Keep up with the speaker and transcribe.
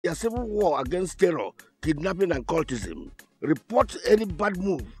A civil war against terror, kidnapping and cultism. Report any bad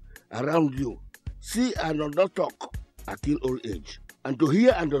move around you. See and does not talk, I kill old age. And to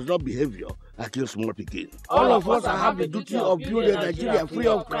hear and does not behavior, I kill small pikin. All of us have the duty of building Nigeria free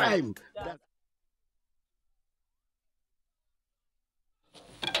of crime.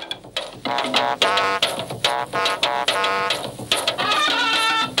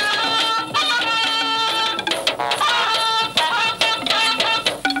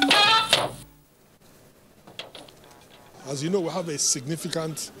 As you know, we have a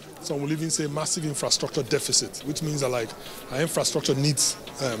significant, some will even say massive infrastructure deficit, which means that our infrastructure needs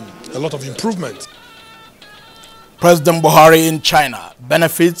a lot of improvement. President Buhari in China.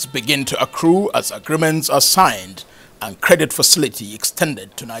 Benefits begin to accrue as agreements are signed and credit facility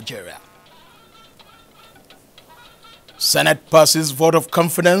extended to Nigeria. Senate passes vote of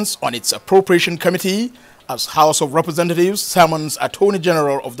confidence on its appropriation committee as House of Representatives summons Attorney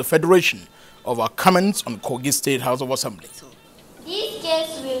General of the Federation over comments on Kogi State House of Assembly. This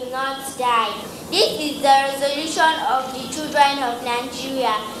case will not die. This is the resolution of the children of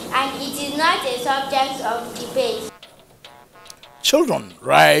Nigeria, and it is not a subject of debate. Children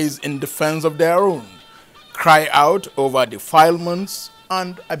rise in defense of their own, cry out over defilements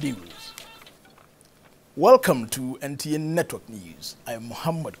and abuse. Welcome to NTA Network News. I am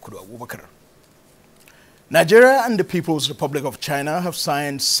Muhammad Kudu Abubakar. Nigeria and the People's Republic of China have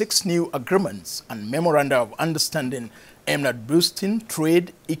signed 6 new agreements and memoranda of understanding aimed at boosting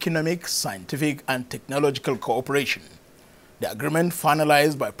trade, economic, scientific, and technological cooperation. The agreement,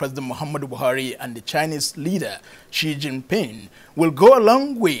 finalized by President Muhammadu Buhari and the Chinese leader Xi Jinping, will go a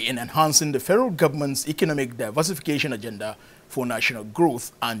long way in enhancing the federal government's economic diversification agenda for national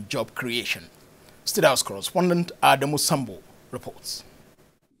growth and job creation. State House correspondent Adamu Sambo reports.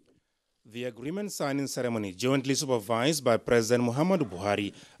 The agreement signing ceremony, jointly supervised by President Muhammadu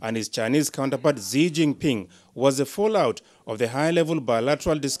Buhari and his Chinese counterpart Xi Jinping, was a fallout of the high-level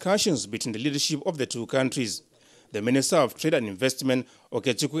bilateral discussions between the leadership of the two countries. The Minister of Trade and Investment,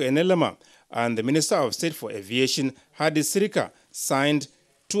 Okechukwu Enelama, and the Minister of State for Aviation, Hadi Sirika, signed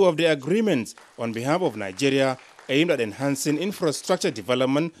 2 of the agreements on behalf of Nigeria aimed at enhancing infrastructure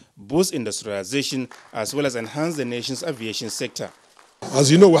development, boost industrialization, as well as enhance the nation's aviation sector.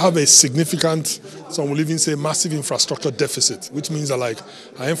 As you know, we have a significant, some will even say massive infrastructure deficit, which means that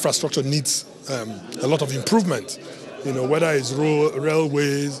our infrastructure needs a lot of improvement. You know, whether it's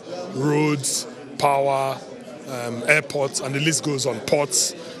railways, roads, power, airports, and the list goes on,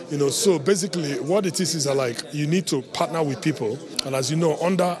 ports. You know, so basically what it is that you need to partner with people. And as you know,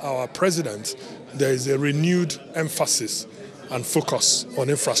 under our president, there is a renewed emphasis and focus on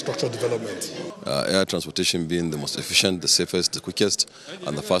infrastructure development. Air transportation being the most efficient, the safest, the quickest,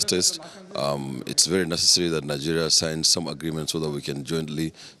 and the fastest, it's very necessary that Nigeria signs some agreements so that we can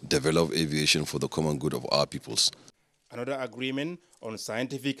jointly develop aviation for the common good of our peoples. Another agreement on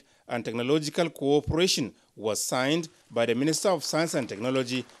scientific and technological cooperation was signed by the Minister of Science and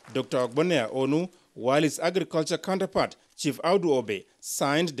Technology, Dr. Ogbonnaya Onu, while his agriculture counterpart, Chief Audu Obe,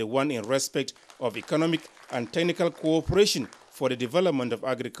 signed the one in respect of economic and technical cooperation for the development of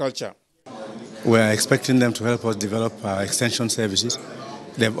agriculture. We are expecting them to help us develop our extension services.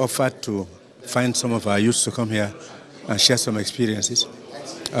 They have offered to find some of our youths to come here and share some experiences.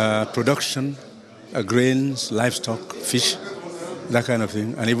 Production, grains, livestock, fish, that kind of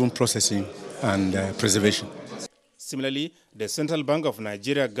thing, and even processing and preservation. Similarly, the Central Bank of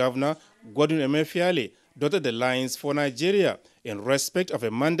Nigeria Governor Godwin Emefiale dotted the lines for Nigeria in respect of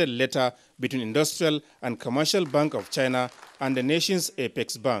a mandate letter between Industrial and Commercial Bank of China and the nation's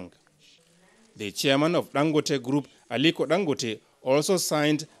apex bank. The chairman of Dangote Group, Aliko Dangote, also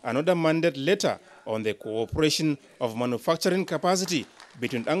signed another mandate letter on the cooperation of manufacturing capacity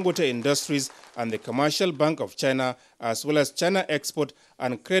between Dangote Industries and the Commercial Bank of China, as well as China Export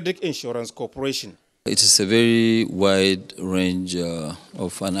and Credit Insurance Corporation. It is a very wide range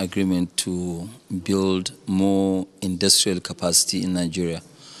of an agreement to build more industrial capacity in Nigeria,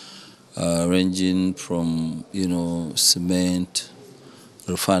 ranging from, cement,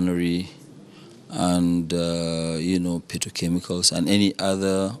 refinery, and, petrochemicals, and any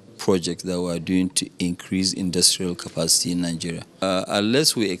other project that we are doing to increase industrial capacity in Nigeria.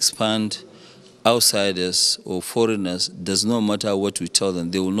 Unless we expand, outsiders or foreigners, does not matter what we tell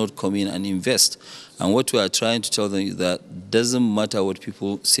them, they will not come in and invest. And what we are trying to tell them is that doesn't matter what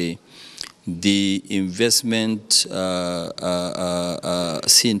people say, the investment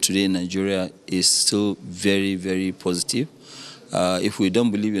seen today in Nigeria is still very, very positive. If we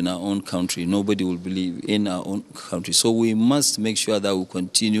don't believe in our own country, nobody will believe in our own country. So we must make sure that we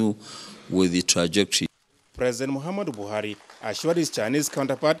continue with the trajectory. President Muhammadu Buhari assured his Chinese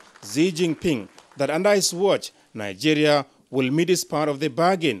counterpart Xi Jinping that under his watch, Nigeria will meet its part of the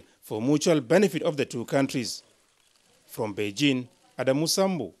bargain for mutual benefit of the two countries. From Beijing, Adamu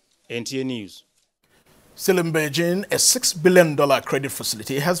Sambu, NTA News. Still in Beijing, a $6 billion credit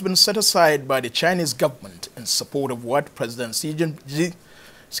facility has been set aside by the Chinese government in support of what President Xi Jinping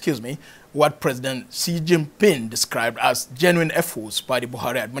described as genuine efforts by the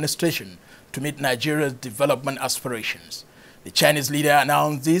Buhari administration to meet Nigeria's development aspirations. The Chinese leader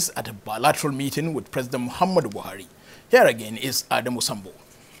announced this at a bilateral meeting with President Muhammadu Buhari. Here again is Adamu Sambo.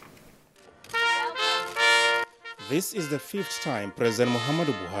 This is the fifth time President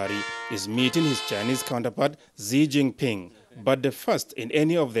Muhammadu Buhari is meeting his Chinese counterpart Xi Jinping, but the first in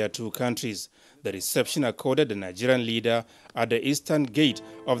any of their two countries. The reception accorded the Nigerian leader at the eastern gate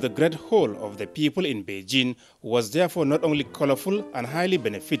of the Great Hall of the People in Beijing was therefore not only colorful and highly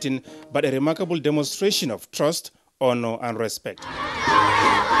benefiting, but a remarkable demonstration of trust, honor, and respect.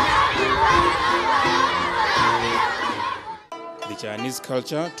 The Chinese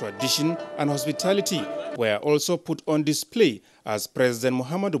culture, tradition, and hospitality were also put on display as President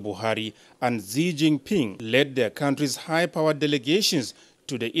Muhammadu Buhari and Xi Jinping led their country's high-powered delegations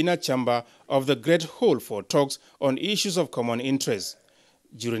to the inner chamber of the Great Hall for talks on issues of common interest.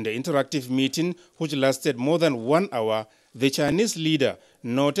 During the interactive meeting, which lasted more than 1 hour, the Chinese leader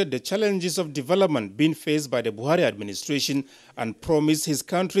noted the challenges of development being faced by the Buhari administration and promised his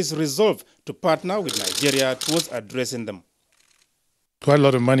country's resolve to partner with Nigeria towards addressing them. Quite a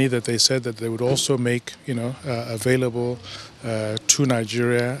lot of money that they said that they would also make, available to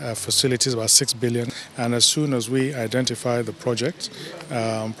Nigeria, facilities, about 6 billion. And as soon as we identify the project,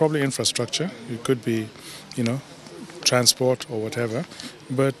 probably infrastructure, it could be, transport or whatever.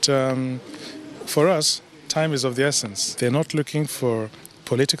 But for us, time is of the essence. They're not looking for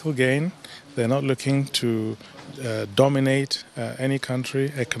political gain. They're not looking to dominate any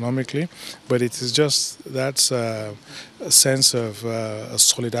country economically, but it is just that's a sense of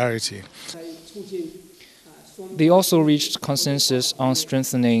solidarity. They also reached consensus on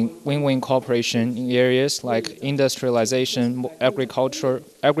strengthening win-win cooperation in areas like industrialization,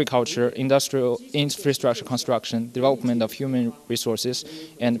 agriculture, industrial infrastructure construction, development of human resources,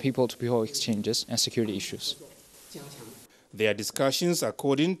 and people-to-people exchanges and security issues. Their discussions,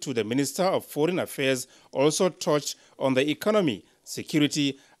 according to the Minister of Foreign Affairs, also touched on the economy,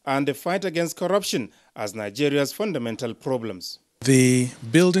 security, and the fight against corruption as Nigeria's fundamental problems. The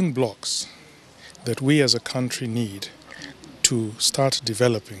building blocks that we as a country need to start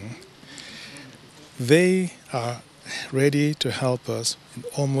developing, they are ready to help us in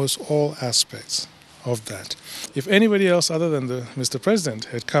almost all aspects of that. If anybody else other than Mr. President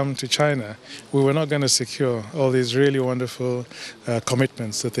had come to China, we were not going to secure all these really wonderful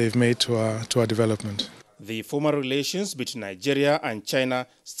commitments that they've made to our development. The former relations between Nigeria and China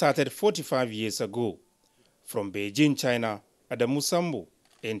started 45 years ago. From Beijing, China, Adamu Sambu,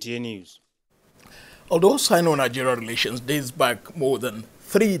 NTA News. Although Sino-Nigeria relations dates back more than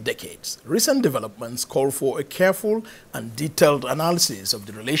 3 decades, recent developments call for a careful and detailed analysis of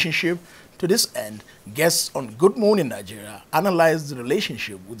the relationship. To this end, guests on Good Morning Nigeria analyzed the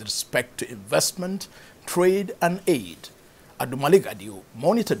relationship with respect to investment, trade, and aid. Adumalik Adio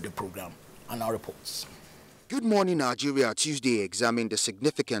monitored the program and our reports. Good Morning Nigeria Tuesday examined the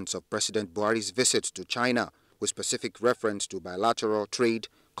significance of President Buhari's visit to China, with specific reference to bilateral trade,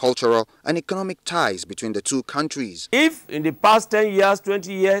 cultural, and economic ties between the two countries. If in the past 10 years,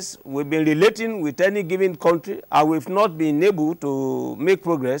 20 years, we've been relating with any given country and we've not been able to make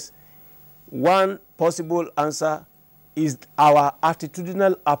progress, one possible answer is our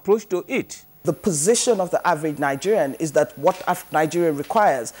attitudinal approach to it. The position of the average Nigerian is that what Nigeria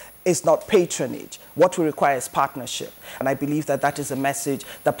requires is not patronage. What we require is partnership. And I believe that that is a message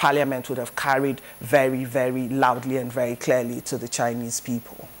the Parliament would have carried very, very loudly and very clearly to the Chinese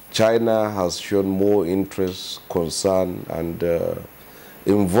people. China has shown more interest, concern, and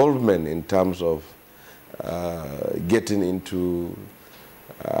involvement in terms of getting into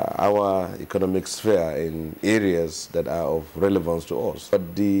our economic sphere in areas that are of relevance to us.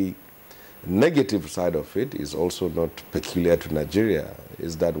 But the negative side of it is also not peculiar to Nigeria,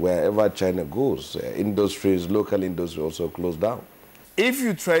 is that wherever China goes, industries, local industries also close down. If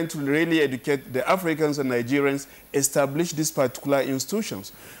you're trying to really educate the Africans and Nigerians, establish these particular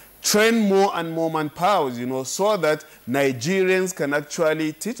institutions, train more and more manpower, so that Nigerians can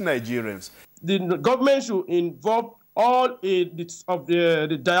actually teach Nigerians. The government should involve all of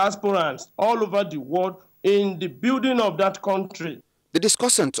the diasporans all over the world in the building of that country. The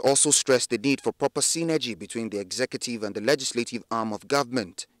discussants also stressed the need for proper synergy between the executive and the legislative arm of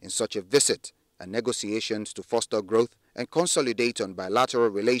government in such a visit, and negotiations to foster growth and consolidate on bilateral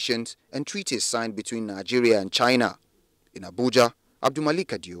relations and treaties signed between Nigeria and China. In Abuja,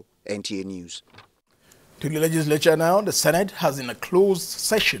 Abdulmalik Adio, NTA News. To the legislature now, the Senate has in a closed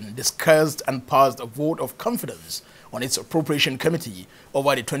session discussed and passed a vote of confidence on its appropriation committee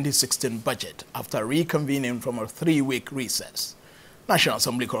over the 2016 budget after reconvening from a 3-week recess. National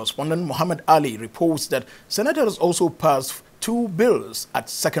Assembly correspondent Muhammad Ali reports that senators also passed 2 bills at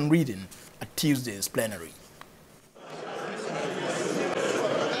second reading at Tuesday's plenary.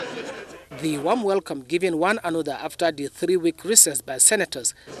 The warm welcome given one another after the 3-week recess by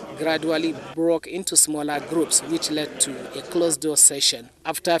senators gradually broke into smaller groups, which led to a closed-door session.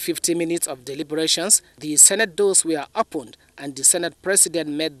 After 50 minutes of deliberations, the Senate doors were opened and the Senate President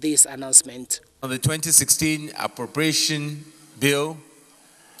made this announcement. On the 2016 appropriation bill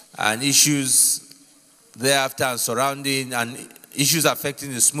and issues thereafter and surrounding and issues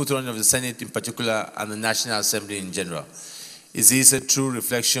affecting the smooth running of the Senate in particular and the National Assembly in general. Is this a true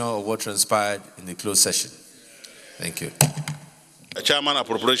reflection of what transpired in the closed session? Thank you. The Chairman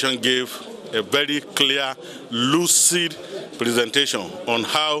Appropriation gave a very clear, lucid presentation on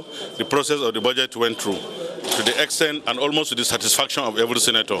how the process of the budget went through, to the extent and almost to the satisfaction of every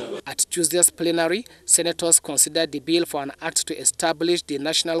senator. At Tuesday's plenary, senators considered the bill for an act to establish the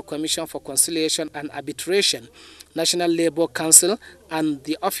National Commission for Conciliation and Arbitration, National Labour Council, and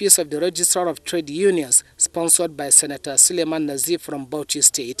the Office of the Registrar of Trade Unions, sponsored by Senator Suleiman Nazif from Bauchi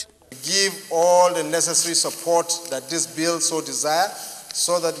State. Give all the necessary support that this bill so desires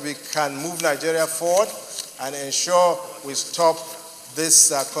so that we can move Nigeria forward and ensure we stop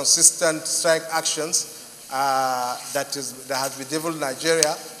this consistent strike actions that has bedeviled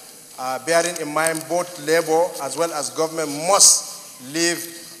Nigeria, bearing in mind both labor as well as government must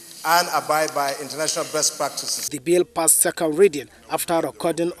live and abide by international best practices. The bill passed second reading after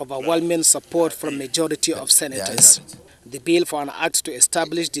recording overwhelming support from majority of senators. The bill for an act to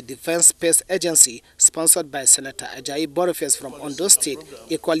establish the Defense Space Agency, sponsored by Senator Ajayi Boniface from Ondo State,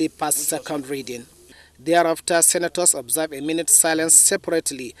 equally passed second reading. Thereafter, senators observed a minute's silence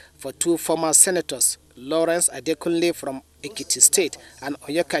separately for 2 former senators, Lawrence Adekunle from Ekiti State and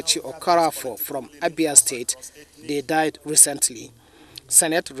Oyekachi Okarafo from Abia State. They died recently.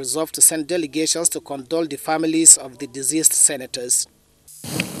 Senate resolved to send delegations to condole the families of the deceased senators.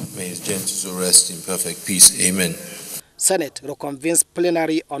 May his gentle rest in perfect peace. Amen. Senate reconvenes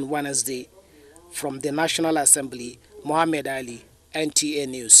plenary on Wednesday. From the National Assembly, Mohammed Ali, NTA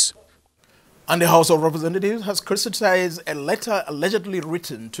News. And the House of Representatives has criticized a letter allegedly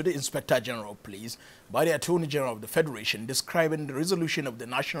written to the Inspector General of Police by the Attorney General of the Federation describing the resolution of the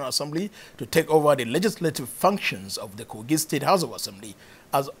National Assembly to take over the legislative functions of the Kogi State House of Assembly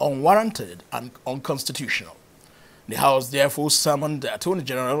as unwarranted and unconstitutional. The House therefore summoned the Attorney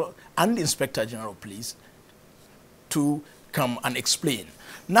General and the Inspector General of Police to come and explain.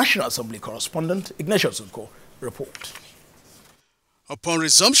 National Assembly correspondent Ignatius Unko report. Upon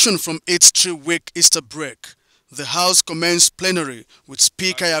resumption from its 3-week Easter break, the House commenced plenary with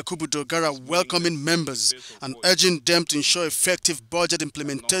Speaker Yakubu Dogara welcoming members and urging them to ensure effective budget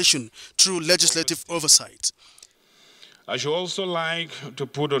implementation through legislative oversight. I should also like to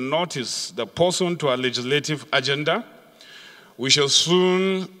put on notice the person to our legislative agenda. We shall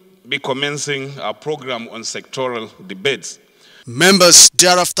soon be commencing our program on sectoral debates. Members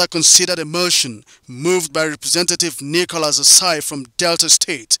thereafter considered a motion moved by Representative Nicholas Asai from Delta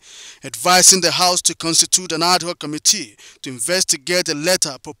State, advising the House to constitute an ad hoc committee to investigate a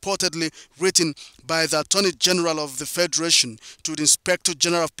letter purportedly written by the Attorney General of the Federation to the Inspector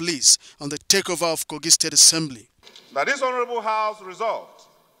General of Police on the takeover of Kogi State Assembly. That this Honorable House resolved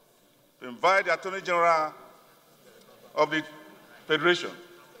to invite the Attorney General of the Federation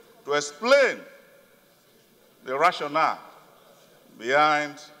to explain the rationale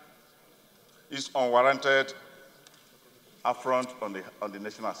behind its unwarranted affront on the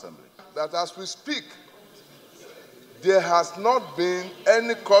National Assembly. That as we speak, there has not been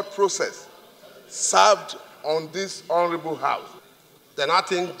any court process served on this Honorable House. Then I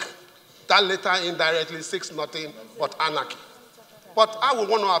think that letter indirectly seeks nothing but anarchy. But I would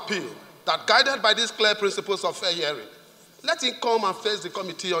want to appeal that, guided by these clear principles of fair hearing, let him come and face the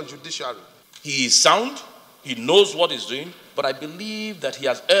Committee on Judiciary. He is sound, he knows what he's doing, but I believe that he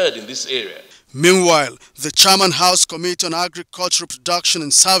has erred in this area. Meanwhile, the Chairman House Committee on Agricultural Production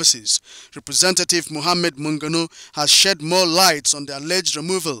and Services, Representative Mohammed Mungano, has shed more light on the alleged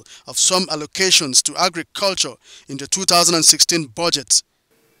removal of some allocations to agriculture in the 2016 budget.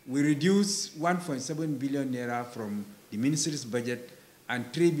 We reduced 1.7 billion naira from the ministry's budget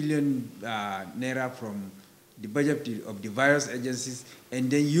and 3 billion naira from the budget of the various agencies, and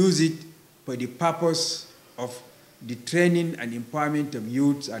then use it for the purpose of the training and empowerment of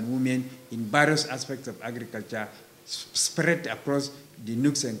youths and women in various aspects of agriculture spread across the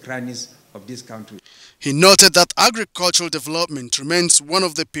nooks and crannies of this country. He noted that agricultural development remains one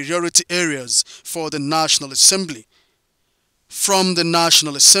of the priority areas for the National Assembly. From the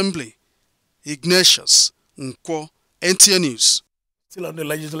National Assembly, Ignatius Nkwo, NTA News. Still on the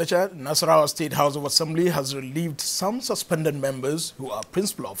legislature, Nasarawa State House of Assembly has relieved some suspended members who are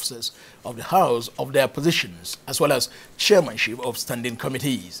principal officers of the House of their positions, as well as chairmanship of standing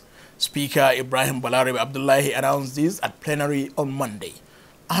committees. Speaker Ibrahim Balarabe Abdullahi announced this at plenary on Monday.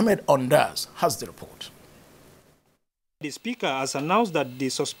 Ahmed Ondaz has the report. The Speaker has announced that the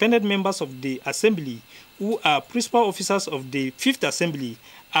suspended members of the Assembly, who are principal officers of the Fifth Assembly,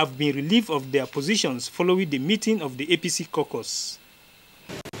 have been relieved of their positions following the meeting of the APC caucus.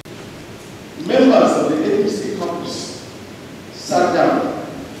 Members of the APC caucus sat down,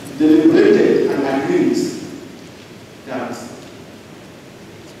 deliberated, and agreed that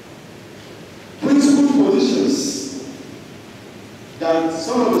principal positions that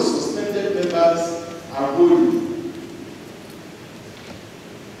some of the suspended members are holding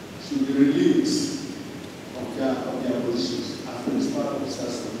should be released of their positions as principal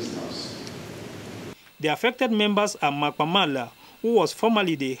officers of this House. The affected members are Makpamala, who was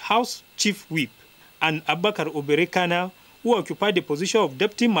formerly the House Chief Whip, and Abakar Oberekana, who occupied the position of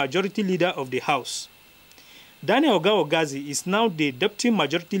Deputy Majority Leader of the House. Daniel Ogazi is now the Deputy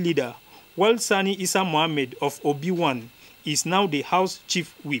Majority Leader, while Sani Isa Mohammed of Obi-Wan is now the House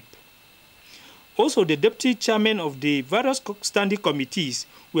Chief Whip. Also, the Deputy Chairman of the various standing committees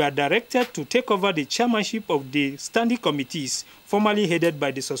were directed to take over the chairmanship of the standing committees formerly headed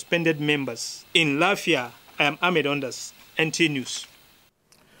by the suspended members. In Lafia, I am Ahmed Ondas, NTA News.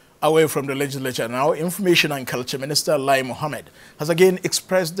 Away from the legislature now, Information and Culture Minister Lai Mohammed has again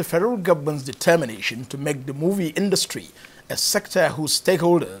expressed the federal government's determination to make the movie industry a sector whose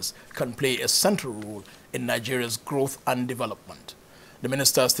stakeholders can play a central role in Nigeria's growth and development. The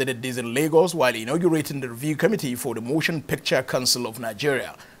minister stated this in Lagos while inaugurating the review committee for the Motion Picture Council of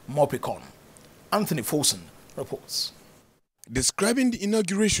Nigeria, MOPICON. Anthony Fosun reports. Describing the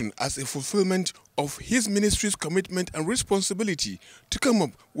inauguration as a fulfillment of his ministry's commitment and responsibility to come up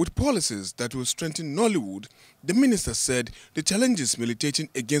with policies that will strengthen Nollywood, the minister said the challenges militating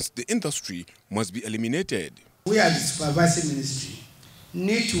against the industry must be eliminated. We as the supervising ministry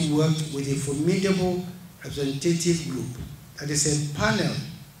need to work with a formidable representative group that is a panel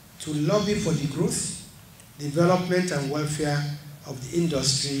to lobby for the growth, development and welfare of the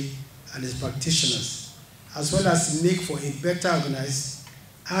industry and its practitioners, as well as make for a better organized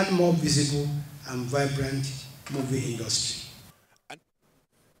and more visible and vibrant movie industry.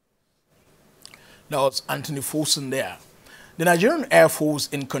 That was Anthony Fosun there. The Nigerian Air Force,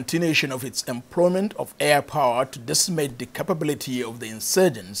 in continuation of its employment of air power to decimate the capability of the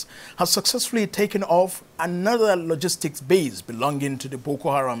insurgents, has successfully taken off another logistics base belonging to the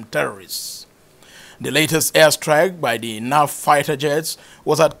Boko Haram terrorists. The latest airstrike by the NAF fighter jets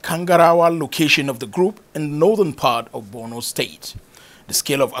was at Kangarawa location of the group in the northern part of Borno State. The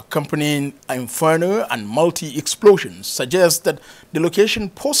scale of accompanying inferno and multi-explosions suggests that the location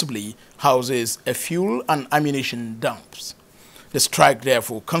possibly houses a fuel and ammunition dumps. The strike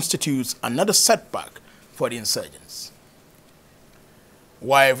therefore constitutes another setback for the insurgents.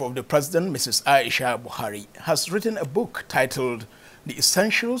 Wife of the president, Mrs. Aisha Buhari, has written a book titled The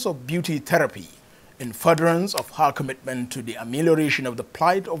Essentials of Beauty Therapy in furtherance of her commitment to the amelioration of the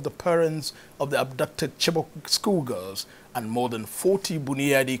plight of the parents of the abducted Chibok schoolgirls and more than 40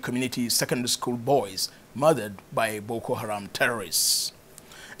 Buniyadi community secondary school boys murdered by Boko Haram terrorists.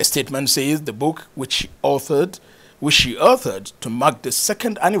 A statement says the book, which she authored to mark the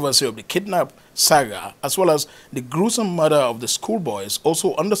second anniversary of the kidnap saga, as well as the gruesome murder of the schoolboys,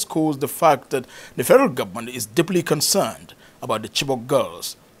 also underscores the fact that the federal government is deeply concerned about the Chibok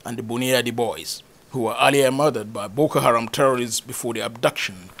girls and the Buniyadi boys, who were earlier murdered by Boko Haram terrorists before the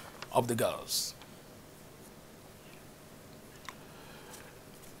abduction of the girls.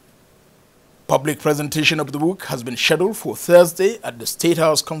 Public presentation of the book has been scheduled for Thursday at the State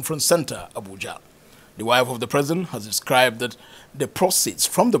House Conference Center, Abuja. The wife of the president has described that the proceeds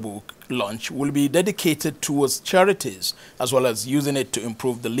from the book launch will be dedicated towards charities, as well as using it to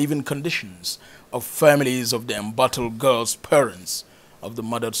improve the living conditions of families of the embattled girls' parents, of the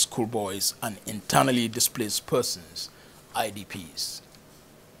murdered schoolboys and internally displaced persons, IDPs.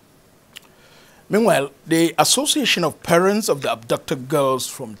 Meanwhile, the Association of Parents of the Abducted Girls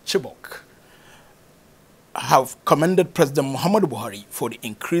from Chibok have commended President Muhammadu Buhari for the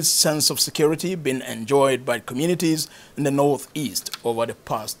increased sense of security being enjoyed by communities in the northeast over the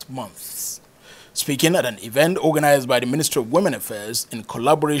past months. Speaking at an event organized by the Ministry of Women Affairs in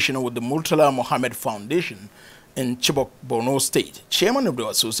collaboration with the Murtala Mohammed Foundation in Chibok, Borno State, Chairman of the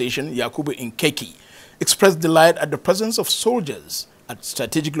association, Yakubu Nkeki, expressed delight at the presence of soldiers at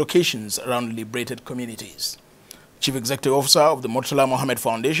strategic locations around liberated communities. Chief Executive Officer of the Murtala Mohammed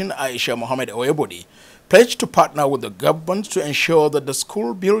Foundation, Aisha Mohammed Oyebodi, pledged to partner with the government to ensure that the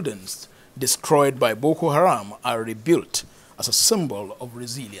school buildings destroyed by Boko Haram are rebuilt as a symbol of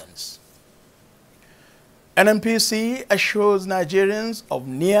resilience. NNPC assures Nigerians of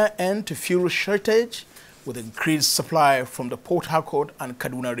near end to fuel shortage with increased supply from the Port Harcourt and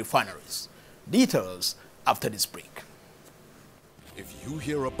Kaduna refineries. Details after this break. If you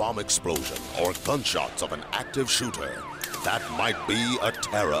hear a bomb explosion or gunshots of an active shooter, that might be a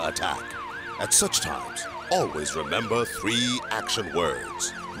terror attack. At such times, always remember 3 action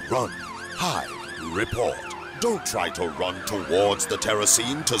words: run, hide, report. Don't try to run towards the terror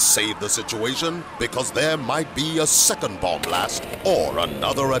scene to save the situation, because there might be a second bomb blast or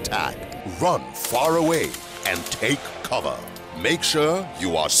another attack. Run far away and take cover. Make sure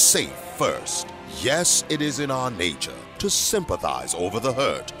you are safe first. Yes, it is in our nature to sympathize over the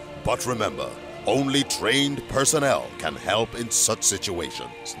hurt, but remember, only trained personnel can help in such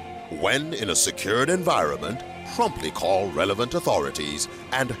situations. When in a secured environment, promptly call relevant authorities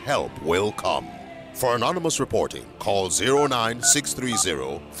and help will come. For anonymous reporting, call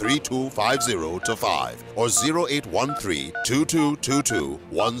 09630-3250-5 or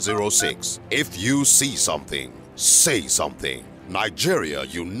 0813-2222-106. If you see something, say something. Nigeria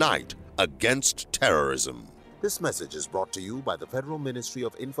unite against terrorism. This message is brought to you by the Federal Ministry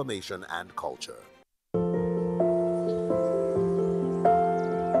of Information and Culture.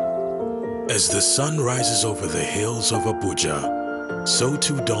 As the sun rises over the hills of Abuja, so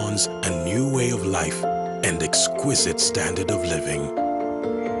too dawns a new way of life and exquisite standard of living.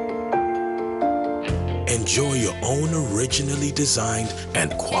 Enjoy your own originally designed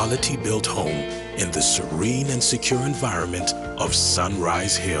and quality-built home in the serene and secure environment of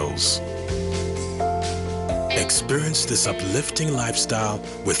Sunrise Hills. Experience this uplifting lifestyle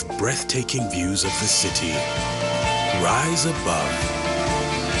with breathtaking views of the city. Rise above.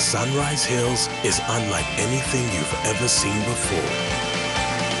 Sunrise Hills is unlike anything you've ever seen before.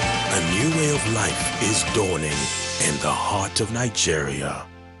 A new way of life is dawning in the heart of Nigeria.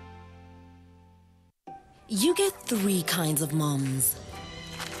 You get 3 kinds of moms.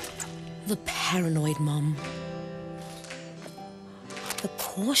 The paranoid mom, the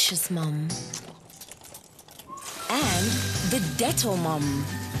cautious mom, and the Dettol mom.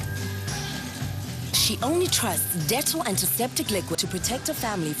 She only trusts Dettol antiseptic liquid to protect her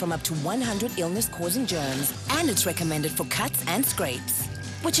family from up to 100 illness-causing germs, and it's recommended for cuts and scrapes.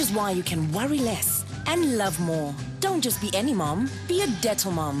 Which is why you can worry less and love more. Don't just be any mom, be a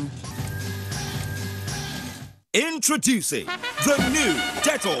Dettol mom. Introducing the new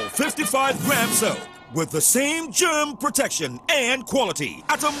Dettol 55-gram soap with the same germ protection and quality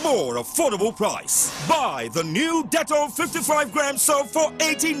at a more affordable price. Buy the new Dettol 55-gram soap for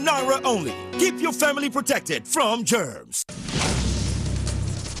 80 Naira only. Keep your family protected from germs.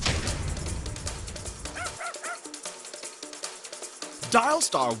 Dial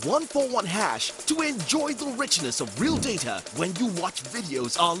 *141# to enjoy the richness of real data when you watch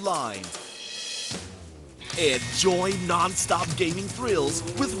videos online. Enjoy non-stop gaming thrills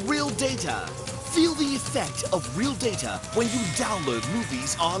with real data. Feel the effect of real data when you download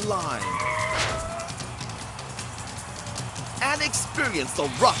movies online. And experience the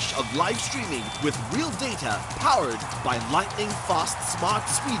rush of live streaming with real data powered by lightning-fast smart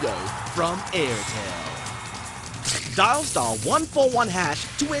speedo from Airtel. Dial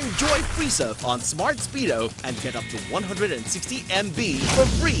 *141# to enjoy free surf on Smart Speedo and get up to 160 MB for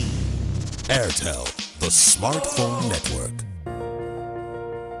free. Airtel, the smartphone network.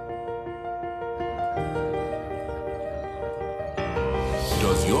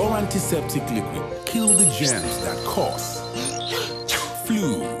 Does your antiseptic liquid kill the germs that cause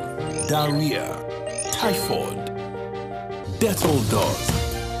flu, diarrhea, typhoid? Dettol does.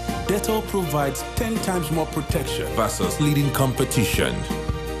 Dettol provides 10 times more protection versus leading competition.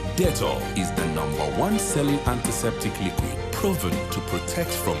 Dettol is the #1 selling antiseptic liquid, proven to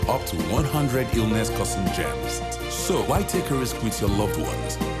protect from up to 100 illness-causing germs. So why take a risk with your loved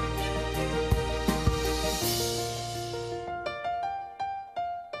ones?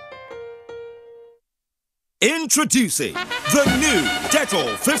 Introducing the new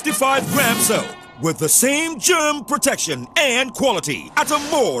Dettol 55-gram soap with the same germ protection and quality at a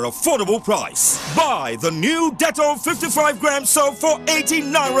more affordable price. Buy the new Dettol 55-gram soap for 80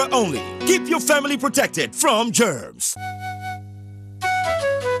 Naira only. Keep your family protected from germs.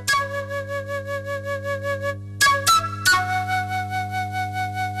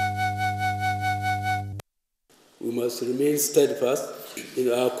 We must remain steadfast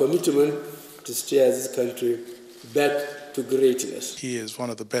in our commitment to steer this country back to greatness. He is one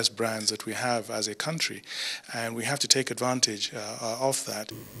of the best brands that we have as a country, and we have to take advantage of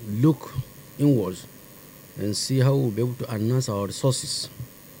that. Look inwards and see how we'll be able to enhance our resources.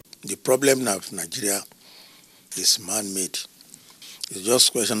 The problem now of Nigeria is man-made. It's just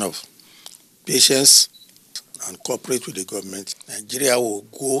a question of patience and cooperate with the government. Nigeria will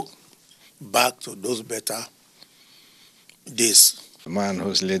go back to those better days. The man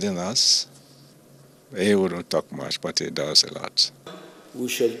who's leading us, he wouldn't talk much, but he does a lot. We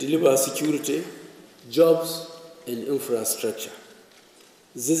shall deliver security, jobs, and infrastructure.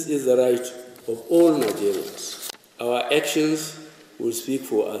 This is the right of all Nigerians. Our actions will speak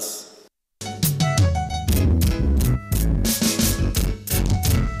for us.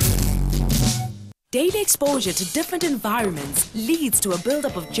 Daily exposure to different environments leads to a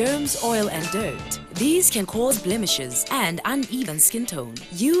buildup of germs, oil, and dirt. These can cause blemishes and uneven skin tone.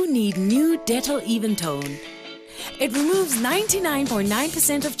 You need new Dettol Even Tone. It removes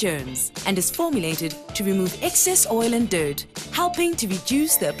 99.9% of germs and is formulated to remove excess oil and dirt, helping to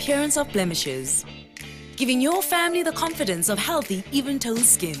reduce the appearance of blemishes, giving your family the confidence of healthy, even-toned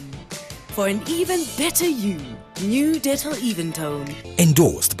skin. For an even better you, new Dettol Even Tone.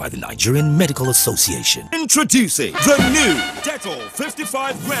 Endorsed by the Nigerian Medical Association. Introducing the new Dettol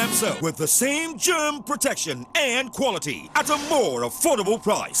 55-gram soap with the same germ protection and quality at a more affordable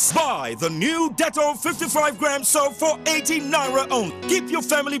price. Buy the new Dettol 55-gram soap for 80 Naira only. Keep your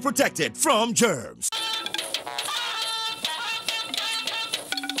family protected from germs.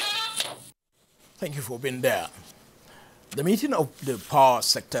 Thank you for being there. The meeting of the power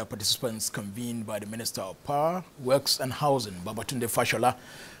sector participants convened by the Minister of Power, Works and Housing, Babatunde Fashola,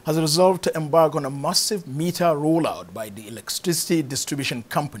 has resolved to embark on a massive meter rollout by the electricity distribution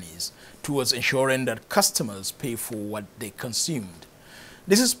companies towards ensuring that customers pay for what they consumed.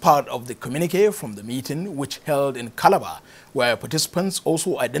 This is part of the communique from the meeting, which held in Calabar, where participants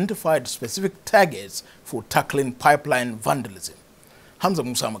also identified specific targets for tackling pipeline vandalism. Hamza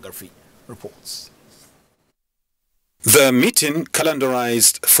Musa Magarfi reports. The meeting,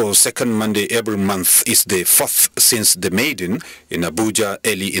 calendarized for second Monday every month, is the fourth since the maiden in Abuja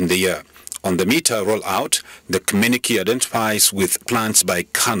early in the year. On the meter rollout, the communique identifies with plans by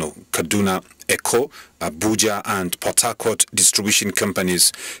Kano, Kaduna, Eko, Abuja and Port Harcourt distribution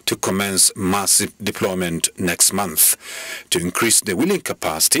companies to commence massive deployment next month. To increase the wheeling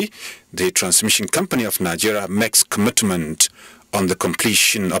capacity, the Transmission Company of Nigeria makes commitment on the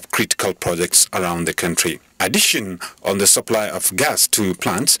completion of critical projects around the country. Addition on the supply of gas to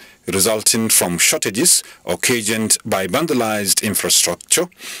plants resulting from shortages occasioned by vandalized infrastructure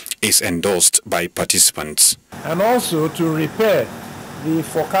is endorsed by participants. And also to repair the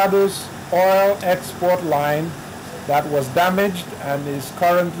Forcados oil export line that was damaged and is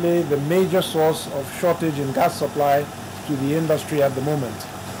currently the major source of shortage in gas supply to the industry at the moment.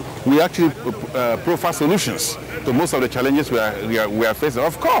 We actually profile solutions to most of the challenges we are facing.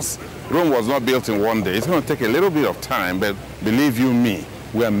 Of course, Rome was not built in one day. It's going to take a little bit of time, but believe you me,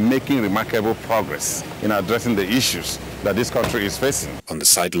 we are making remarkable progress in addressing the issues that this country is facing. On the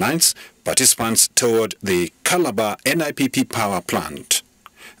sidelines, participants toured the Calabar NIPP power plant.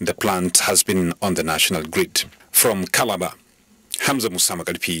 The plant has been on the national grid. From Calabar, Hamza Musa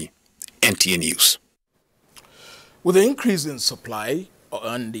Magarfi, NTA News. With the increase in supply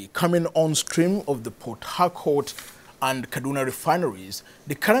and the coming on stream of the Port Harcourt and Kaduna refineries,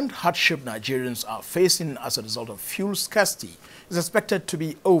 the current hardship Nigerians are facing as a result of fuel scarcity is expected to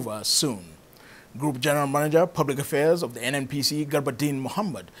be over soon. Group General Manager, Public Affairs of the NNPC, Garbadeen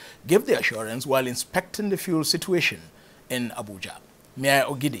Muhammad, gave the assurance while inspecting the fuel situation in Abuja. Mia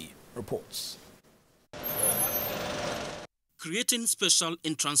Ogidi reports. Creating special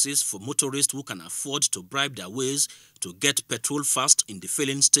entrances for motorists who can afford to bribe their ways to get petrol fast in the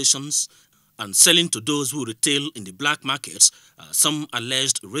filling stations and selling to those who retail in the black markets are some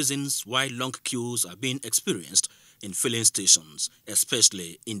alleged reasons why long queues are being experienced in filling stations,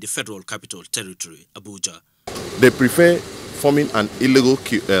 especially in the Federal Capital Territory, Abuja. They prefer forming an illegal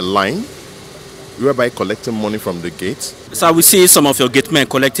line, whereby collecting money from the gates. So we see some of your gate men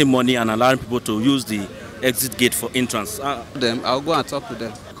collecting money and allowing people to use the exit gate for entrance. I'll go and talk to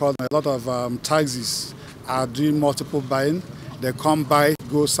them. Because a lot of taxis are doing multiple buying They come by,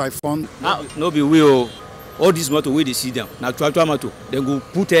 go siphon. No be we all these motor wey dey see them. Na actual motor. Then go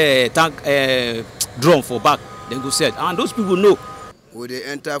put a tank drum for back. Then go sell. And those people know. We dey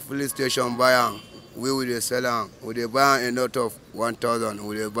enter police station buy am. We will sell am. We dey buy a note of 1,000.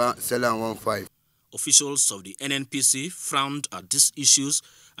 We dey sell am 1,500. Officials of the NNPC frowned at these issues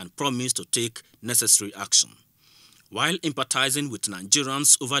and promised to take necessary action. While empathizing with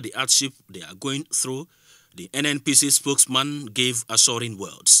Nigerians over the hardship they are going through, the NNPC spokesman gave assuring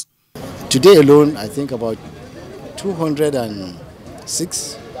words. Today alone, I think about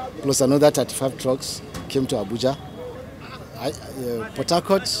 206 plus another 35 trucks came to Abuja. Port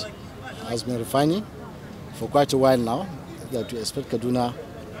Harcourt has been refining for quite a while now. That we expect Kaduna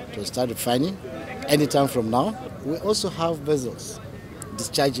to start refining anytime from now. We also have vessels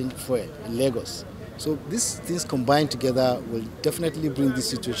discharging fuel in Lagos. So these things combined together will definitely bring this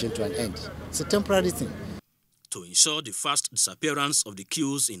situation to an end. It's a temporary thing. To ensure the fast disappearance of the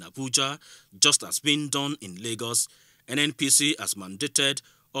queues in Abuja, just as being done in Lagos, NNPC has mandated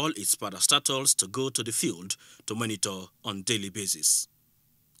all its parastatals to go to the field to monitor on daily basis.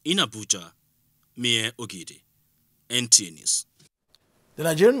 In Abuja, Mie Ogidi, NTA News. The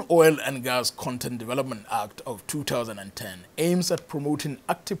Nigerian Oil and Gas Content Development Act of 2010 aims at promoting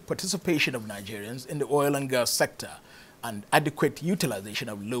active participation of Nigerians in the oil and gas sector and adequate utilization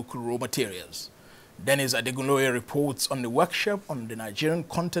of local raw materials. Dennis Adegunloye reports on the workshop on the Nigerian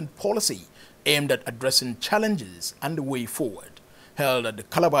content policy aimed at addressing challenges and the way forward, held at the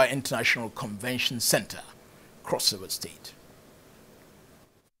Calabar International Convention Center, Cross River State.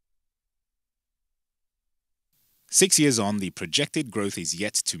 6 years on, the projected growth is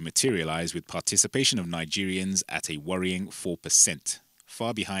yet to materialize, with participation of Nigerians at a worrying 4%,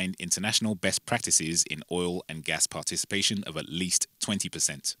 far behind international best practices in oil and gas participation of at least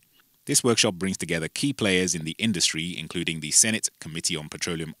 20%. This workshop brings together key players in the industry, including the Senate Committee on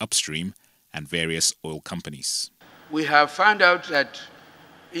Petroleum Upstream and various oil companies. We have found out that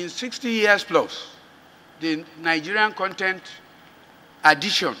in 60 years plus, the Nigerian content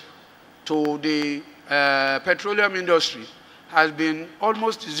addition to the petroleum industry has been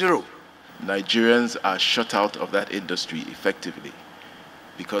almost zero. Nigerians are shut out of that industry effectively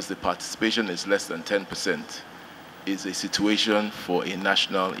because the participation is less than 10%. Is a situation for a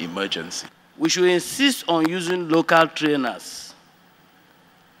national emergency. We should insist on using local trainers.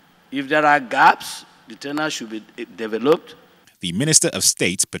 If there are gaps, the trainers should be developed. The Minister of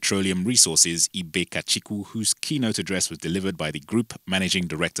State, Petroleum Resources, Ibe Kachiku, whose keynote address was delivered by the Group Managing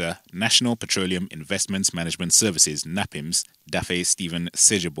Director, National Petroleum Investments Management Services, NAPIMS, Dafe Stephen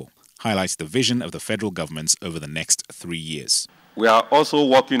Sejabo, highlights the vision of the federal government over the next 3 years. We are also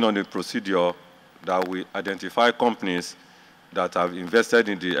working on a procedure that will identify companies that have invested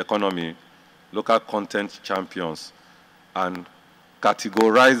in the economy, local content champions, and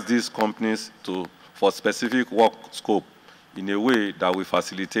categorize these companies for specific work scope in a way that will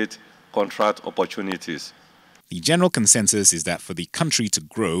facilitate contract opportunities. The general consensus is that for the country to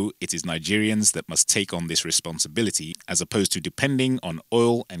grow, it is Nigerians that must take on this responsibility, as opposed to depending on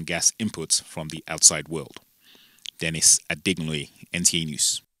oil and gas inputs from the outside world. Dennis Adegunloye, NTA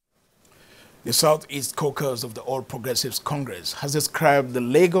News. The Southeast Caucus of the All Progressives Congress has described the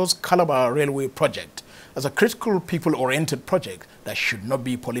Lagos-Calabar Railway project as a critical people-oriented project that should not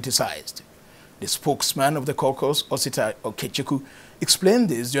be politicized. The spokesman of the caucus, Osita Okechukwu, explained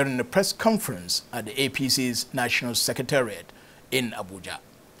this during a press conference at the APC's National Secretariat in Abuja.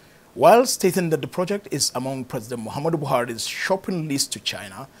 While stating that the project is among President Muhammadu Buhari's shopping list to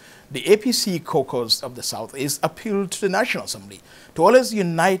China, the APC caucus of the Southeast appealed to the National Assembly to always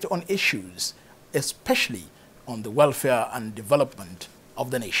unite on issues, especially on the welfare and development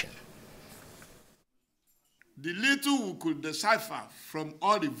of the nation. The little we could decipher from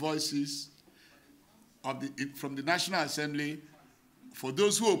all the voices from the National Assembly, for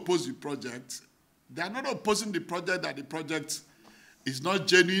those who oppose the project, they are not opposing the project that the project is not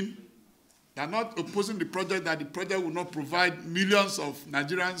genuine. They are not opposing the project that the project will not provide millions of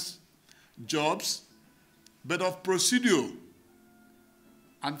Nigerians jobs, but of procedure.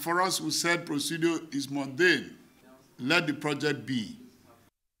 And for us, we said procedure is mundane. Let the project be.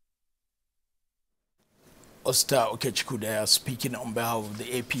 Osta Okechukwu there speaking on behalf of the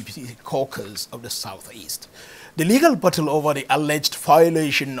APC caucus of the Southeast. The legal battle over the alleged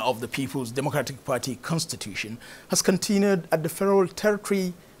violation of the People's Democratic Party constitution has continued at the Federal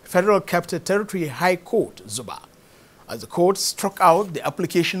Capital Territory High Court, Zuba, as the court struck out the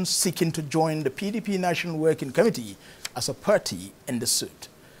application seeking to join the PDP National Working Committee as a party in the suit.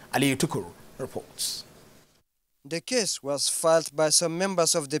 Ali Tukur reports. The case was filed by some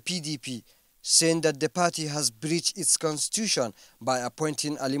members of the PDP saying that the party has breached its constitution by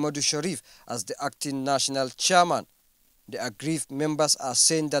appointing Alimadu Sharif as the acting national chairman. The aggrieved members are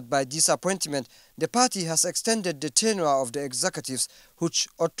saying that by this appointment, the party has extended the tenure of the executives, which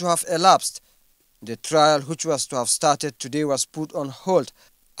ought to have elapsed. The trial, which was to have started today, was put on hold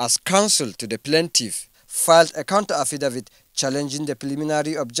as counsel to the plaintiff filed a counter-affidavit challenging the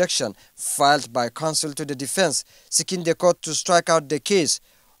preliminary objection filed by counsel to the defense, seeking the court to strike out the case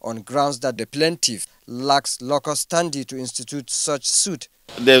on grounds that the plaintiff lacks locus standi to institute such suit.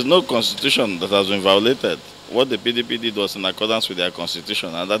 There's no constitution that has been violated. What the PDP did was in accordance with their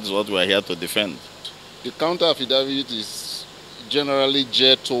constitution, and that is what we are here to defend. The counter-affidavit is generally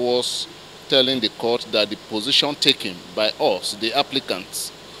geared towards telling the court that the position taken by us, the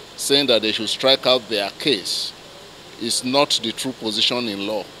applicants, saying that they should strike out their case, is not the true position in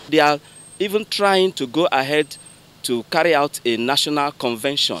law. They are even trying to go ahead to carry out a national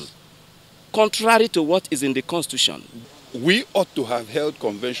convention, contrary to what is in the Constitution. We ought to have held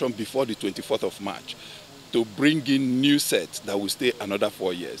convention before the 24th of March to bring in new sets that will stay another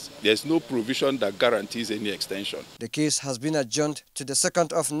 4 years. There's no provision that guarantees any extension. The case has been adjourned to the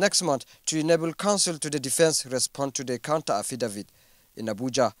 2nd of next month to enable counsel to the defense respond to the counter-affidavit. In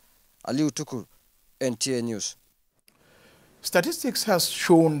Abuja, Aliu Tukur, NTA News. Statistics has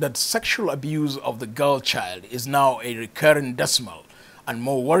shown that sexual abuse of the girl child is now a recurring decimal, and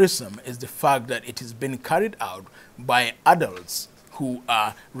more worrisome is the fact that it is being carried out by adults who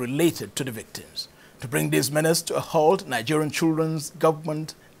are related to the victims. To bring this menace to a halt, Nigerian children's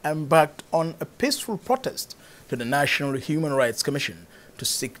government embarked on a peaceful protest to the National Human Rights Commission to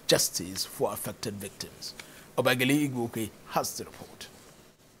seek justice for affected victims. Obageli Igboke has the report.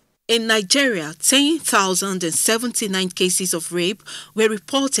 In Nigeria, 10,079 cases of rape were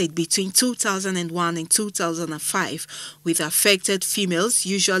reported between 2001 and 2005, with affected females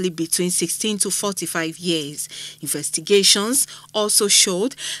usually between 16 to 45 years. Investigations also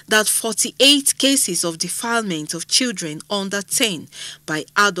showed that 48 cases of defilement of children under 10 by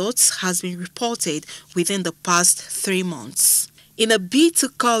adults has been reported within the past 3 months. In a bid to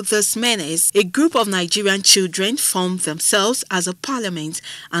curb this menace, a group of Nigerian children formed themselves as a parliament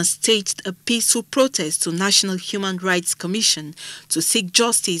and staged a peaceful protest to National Human Rights Commission to seek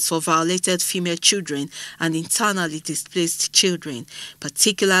justice for violated female children and internally displaced children,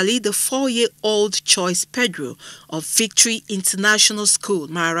 particularly the 4-year-old Choice Pedro of Victory International School,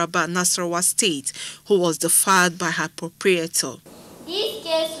 Maraba, Nasarawa State, who was defied by her proprietor. This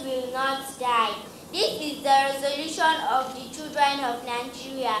case will not die. This is the resolution of the children of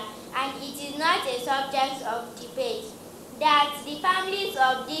Nigeria, and it is not a subject of debate. That the families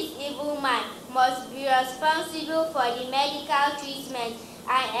of this evil man must be responsible for the medical treatment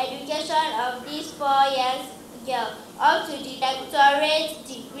and education of this 4-year girl up to the doctorate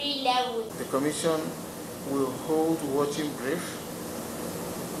degree level. The Commission will hold watching brief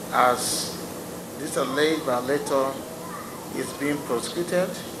as this alleged violator is being prosecuted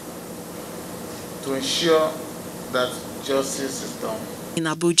to ensure that justice is done. In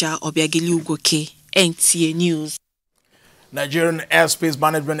Abuja, Obiageli Ugoke, NTA News. Nigerian Airspace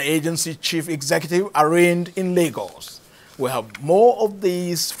Management Agency Chief Executive arraigned in Lagos. We have more of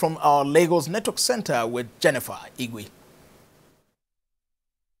these from our Lagos Network Center with Jennifer Igwe.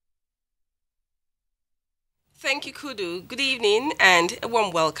 Thank you, Kudu. Good evening and a warm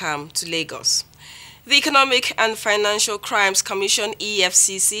welcome to Lagos. The Economic and Financial Crimes Commission,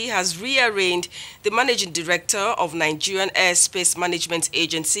 EFCC, has rearraigned the Managing Director of Nigerian Airspace Management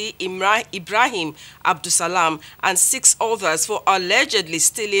Agency, Ibrahim Abdusalam, and 6 others for allegedly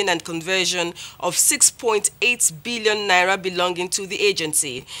stealing and conversion of 6.8 billion naira belonging to the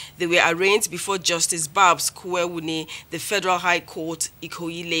agency. They were arraigned before Justice Babs Kuewuni, the Federal High Court,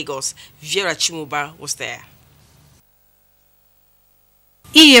 Ikoyi, Lagos. Vera Chimuba was there.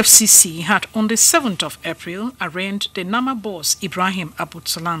 EFCC had on the 7th of April arraigned the Nama boss Ibrahim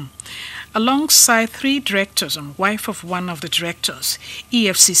Abdulsalam. Alongside 3 directors and wife of one of the directors,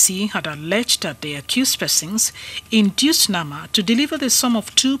 EFCC had alleged that the accused persons induced Nama to deliver the sum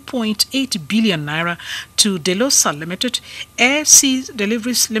of 2.8 billion naira to Delosa Limited, Air Sea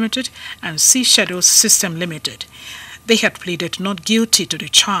Deliveries Limited and Sea Shadows System Limited. They had pleaded not guilty to the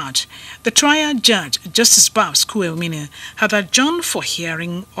charge. The trial judge, Justice Babs Kuewuni, had adjourned for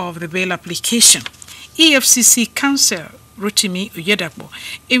hearing of the bail application. EFCC counsel Rotimi Oyedepo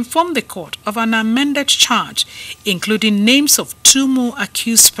informed the court of an amended charge, including names of 2 more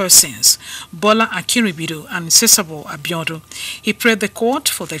accused persons, Bola Akiribido and Sesabo Abiodo. He prayed the court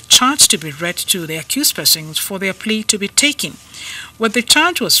for the charge to be read to the accused persons for their plea to be taken. When the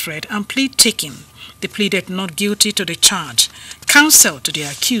charge was read and plea taken, they pleaded not guilty to the charge. counsel to the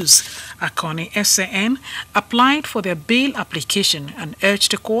accused, Akoni SAN, applied for their bail application and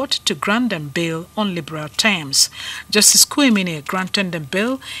urged the court to grant them bail on liberal terms. Justice Kwemini granted them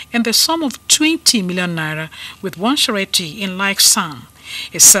bail in the sum of 20 million naira with one surety in like sum.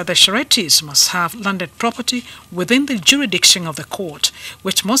 It said the sureties must have landed property within the jurisdiction of the court,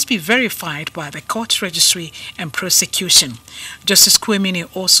 which must be verified by the court registry and prosecution. Justice Kwemini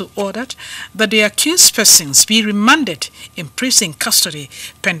also ordered that the accused persons be remanded in prison custody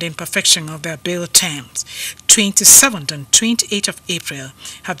pending perfection of their bail terms. 27th and 28th of April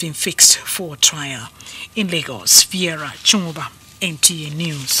have been fixed for trial. In Lagos, Viera Chumuba, NTA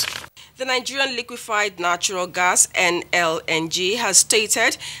News. The Nigerian Liquefied Natural Gas (NLNG) has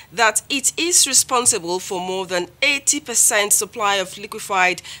stated that it is responsible for more than 80% supply of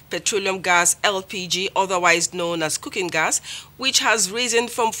liquefied petroleum gas (LPG), otherwise known as cooking gas, which has risen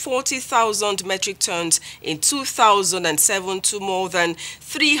from 40,000 metric tons in 2007 to more than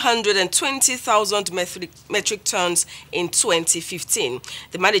 320,000 metric tons in 2015.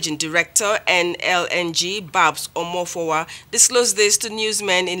 The managing director, NLNG, Babs Omofowa, disclosed this to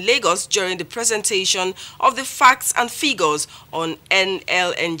newsmen in Lagos during the presentation of the facts and figures on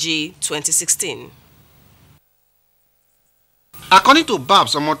NLNG 2016. According to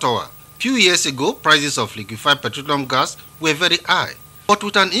Babs Omofowa, few years ago, prices of liquefied petroleum gas were very high. But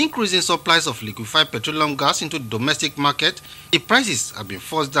with an increase in supplies of liquefied petroleum gas into the domestic market, the prices have been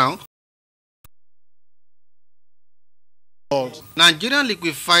forced down. Nigerian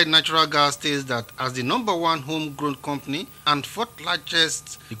Liquefied Natural Gas states that as the #1 homegrown company and 4th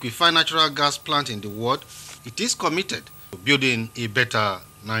largest liquefied natural gas plant in the world, it is committed to building a better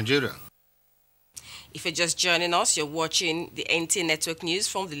Nigeria. If you're just joining us, you're watching the NTA Network News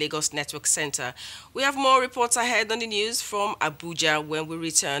from the Lagos Network Center. We have more reports ahead on the news from Abuja when we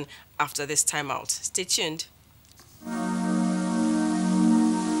return after this timeout. Stay tuned.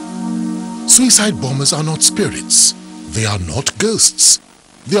 Suicide bombers are not spirits. They are not ghosts.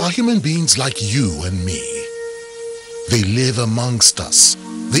 They are human beings like you and me. They live amongst us.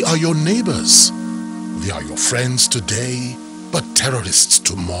 They are your neighbors. They are your friends today, but terrorists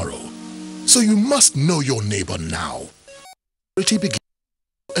tomorrow. So you must know your neighbor now. Security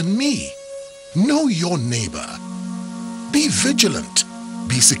begins and me. Know your neighbor. Be vigilant.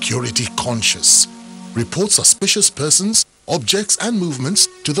 Be security conscious. Report suspicious persons, objects and movements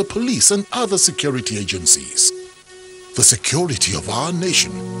to the police and other security agencies. The security of our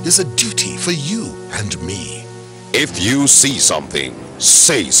nation is a duty for you and me. If you see something,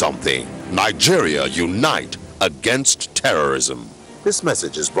 say something. Nigeria unite against terrorism. This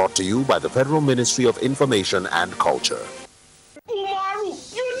message is brought to you by the Federal Ministry of Information and Culture. Umaru,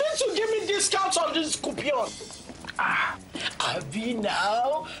 you need to give me discounts on this coupon. Abi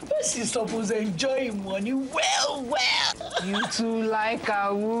now, this is supposed to enjoy money well. You too like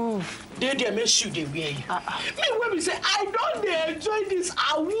a wolf. They make sure they wear you. Me when we say I don't enjoy this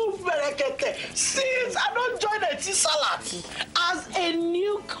a wolf berekete since I don't join the tea salad as a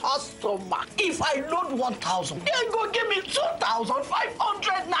new customer. If I load 1,000, then go give me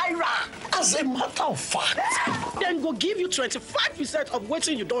 2,500 naira. As a matter of fact, then go give you 25% of what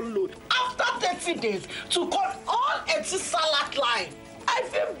you don't load after 30 days to cut all a tea salad line. I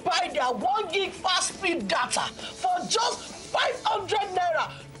will buy their 1 gig fast speed data for just 500 naira.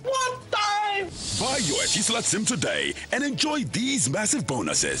 One time! Buy your Etisalat SIM today and enjoy these massive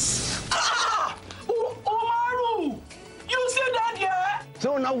bonuses. Umaru! You see that, yeah?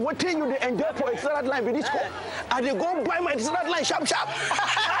 So now what thing you enjoy for Etisalat line with this code? I dey go buy my Etisalat line sharp.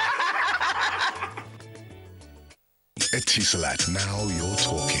 Etisalat, now you're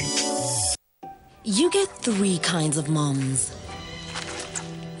talking. You get 3 kinds of moms.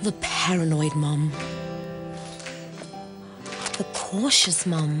 The paranoid mom, the cautious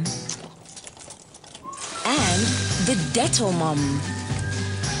mom, and the Dettol mom.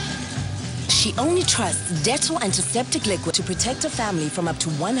 She only trusts Dettol antiseptic liquid to protect her family from up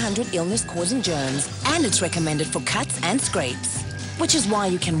to 100 illness-causing germs, and it's recommended for cuts and scrapes, which is why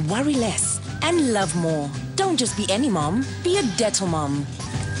you can worry less and love more. Don't just be any mom, be a Dettol mom.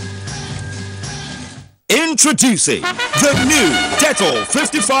 Introducing the new Dettol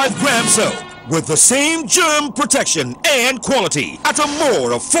 55-gram soap with the same germ protection and quality at a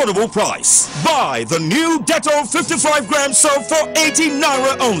more affordable price. Buy the new Dettol 55-gram soap for 80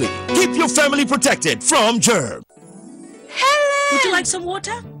 naira only. Keep your family protected from germs. Helen! Would you like some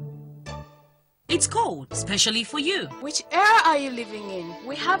water? It's cold, especially for you. Which era are you living in?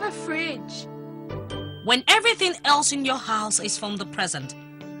 We have a fridge. When everything else in your house is from the present,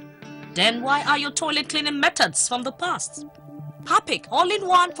 then why are your toilet cleaning methods from the past? Harpic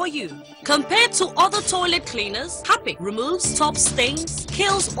all-in-one for you. Compared to other toilet cleaners, Harpic removes top stains,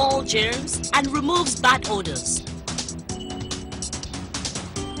 kills all germs, and removes bad odors.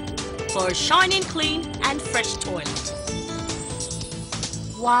 For a shining clean and fresh toilet.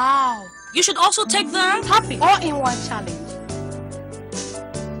 Wow. You should also take the Harpic all-in-one challenge.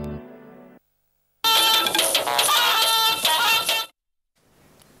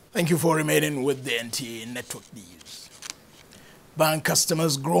 Thank you for remaining with the NTA Network News. Bank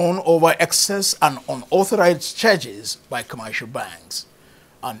customers groan over excess and unauthorized charges by commercial banks.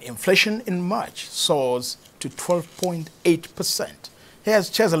 And inflation in March soars to 12.8%. Here's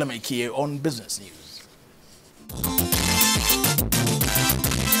Chazala Mekie on Business News.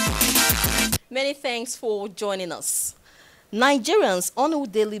 Many thanks for joining us. Nigerians on a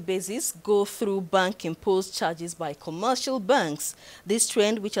daily basis go through bank-imposed charges by commercial banks. This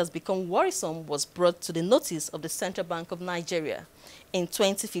trend, which has become worrisome, was brought to the notice of the Central Bank of Nigeria. In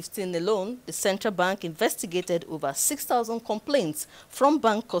 2015 alone, the Central Bank investigated over 6,000 complaints from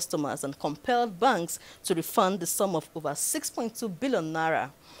bank customers and compelled banks to refund the sum of over 6.2 billion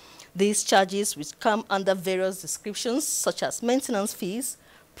naira. These charges, which come under various descriptions such as maintenance fees,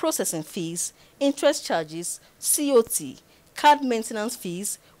 processing fees, interest charges, COT, card maintenance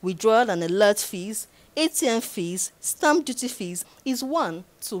fees, withdrawal and alert fees, ATM fees, stamp duty fees, is one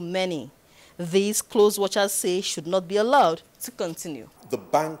too many. These close watchers say should not be allowed to continue. The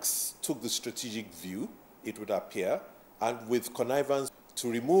banks took the strategic view, it would appear, and with connivance to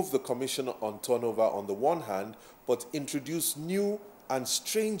remove the commission on turnover on the one hand, but introduce new and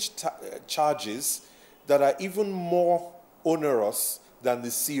strange charges that are even more onerous than the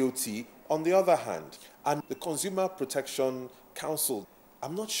COT on the other hand. And the Consumer Protection Council,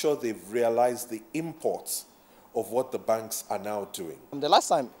 I'm not sure they've realized the import of what the banks are now doing. The last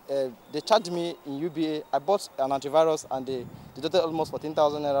time they charged me in UBA, I bought an antivirus and they deducted almost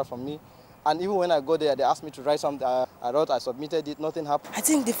 14,000 naira from me. And even when I go there, they asked me to write something. I wrote, I submitted it, nothing happened. I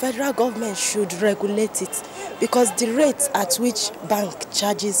think the federal government should regulate it because the rate at which bank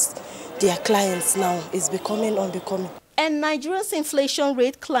charges their clients now is becoming unbecoming. And Nigeria's inflation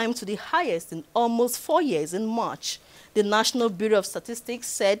rate climbed to the highest in almost 4 years in March. The National Bureau of Statistics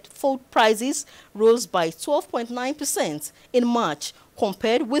said food prices rose by 12.9% in March,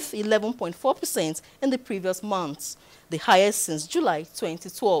 compared with 11.4% in the previous months, the highest since July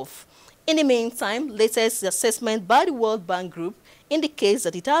 2012. In the meantime, latest assessment by the World Bank Group indicates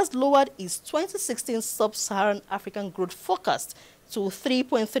that it has lowered its 2016 Sub-Saharan African growth forecast to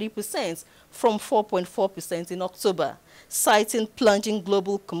 3.3% from 4.4% in October, citing plunging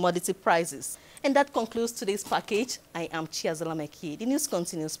global commodity prices. And that concludes today's package. I am Chiazala Mekie. The news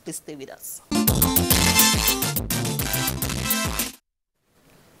continues. Please stay with us.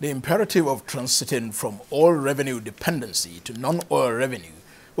 The imperative of transiting from oil revenue dependency to non-oil revenue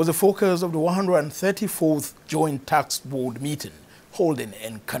was the focus of the 134th Joint Tax Board meeting holding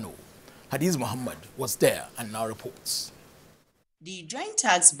in Kano. Hadiz Muhammad was there and now reports. The Joint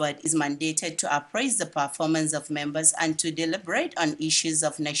Tax Board is mandated to appraise the performance of members and to deliberate on issues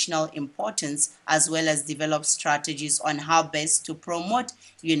of national importance, as well as develop strategies on how best to promote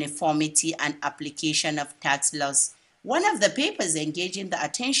uniformity and application of tax laws. One of the papers engaging the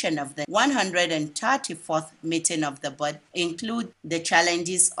attention of the 134th meeting of the board include the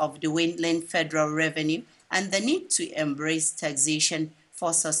challenges of dwindling federal revenue and the need to embrace taxation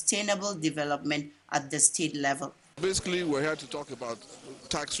for sustainable development at the state level. Basically, we're here to talk about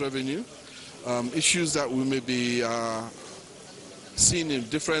tax revenue, issues that we may be seeing in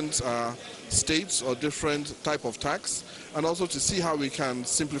different states or different type of tax, and also to see how we can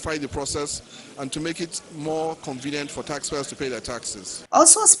simplify the process and to make it more convenient for taxpayers to pay their taxes.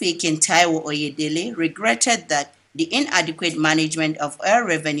 Also speaking, Taiwo Oyedele regretted that the inadequate management of oil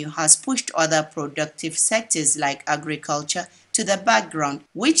revenue has pushed other productive sectors like agriculture to the background,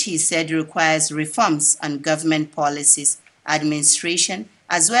 which he said requires reforms on government policies, administration,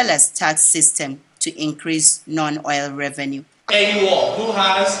 as well as tax system to increase non-oil revenue. Anyone who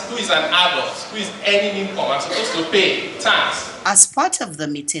is an adult, who is earning income, are supposed to pay tax. As part of the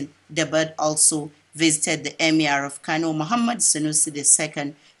meeting, the board also visited the Emir of Kano, Muhammad Sanusi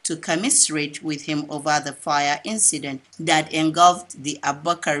II, to commiserate with him over the fire incident that engulfed the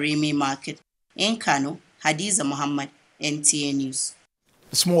Abukarimi market. In Kano, Hadiza Muhammad, NTA News.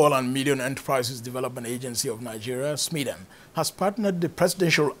 The Small and Medium Enterprises Development Agency of Nigeria, SMEDEN, has partnered the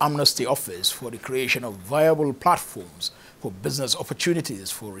Presidential Amnesty Office for the creation of viable platforms for business opportunities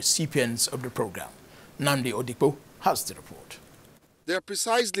for recipients of the program. Nandi Odipo has the report. There are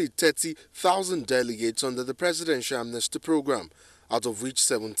precisely 30,000 delegates under the Presidential Amnesty Program, out of which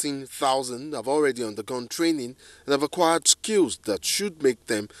 17,000 have already undergone training and have acquired skills that should make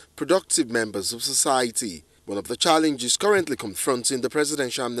them productive members of society. One of the challenges currently confronting the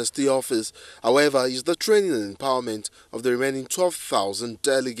Presidential Amnesty Office, however, is the training and empowerment of the remaining 12,000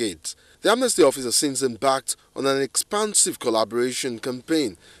 delegates. The Amnesty Office has since embarked on an expansive collaboration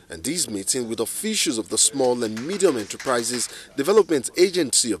campaign, and this meeting with officials of the Small and Medium Enterprises Development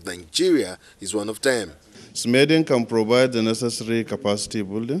Agency of Nigeria is one of them. SMEDIN can provide the necessary capacity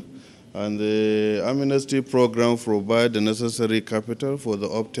building, and the Amnesty program provide the necessary capital for the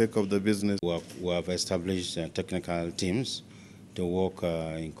uptake of the business. We have established technical teams to work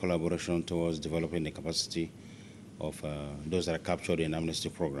in collaboration towards developing the capacity of those that are captured in the Amnesty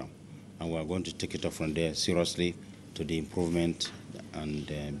program. And we are going to take it up from there seriously to the improvement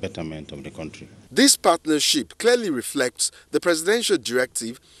and betterment of the country. This partnership clearly reflects the presidential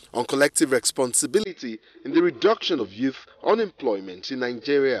directive on collective responsibility in the reduction of youth unemployment in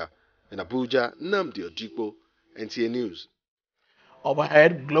Nigeria. In Abuja, Nnamdi Ojikpo, NTA News.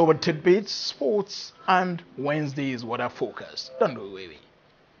 Overhead, global tidbits, sports, and Wednesday's weather forecast. Don't go away.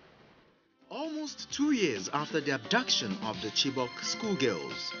 Almost 2 years after the abduction of the Chibok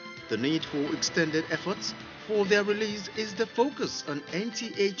schoolgirls, the need for extended efforts for their release is the focus on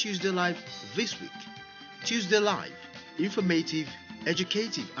NTA Tuesday Live this week. Tuesday Live, informative,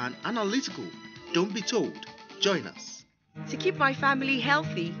 educative, and analytical. Don't be told. Join us. To keep my family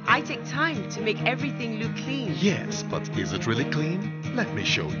healthy, I take time to make everything look clean. Yes, but is it really clean? Let me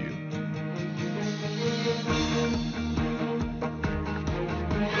show you.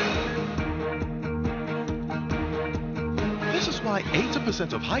 This is why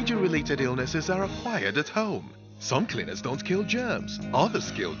 80% of hygiene-related illnesses are acquired at home. Some cleaners don't kill germs,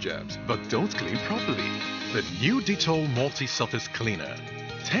 others kill germs, but don't clean properly. The new Dettol Multi-Surface Cleaner.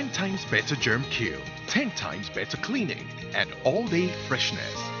 10 times better germ kill, 10 times better cleaning, and all-day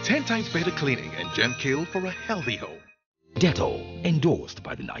freshness. 10 times better cleaning and germ kill for a healthy home. Dettol, endorsed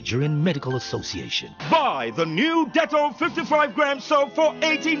by the Nigerian Medical Association. Buy the new Dettol 55-gram soap for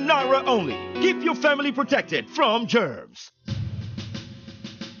 80 Naira only. Keep your family protected from germs.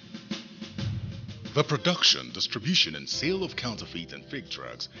 The production, distribution, and sale of counterfeit and fake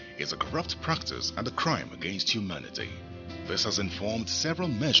drugs is a corrupt practice and a crime against humanity. This has informed several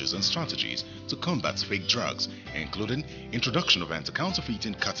measures and strategies to combat fake drugs, including introduction of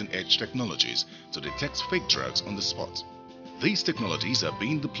anti-counterfeiting cutting-edge technologies to detect fake drugs on the spot. These technologies are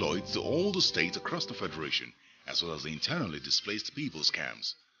being deployed to all the states across the Federation, as well as the internally displaced people's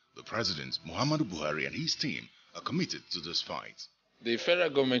camps. The President, Muhammadu Buhari, and his team are committed to this fight. The federal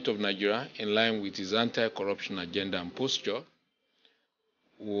government of Nigeria, in line with its anti-corruption agenda and posture,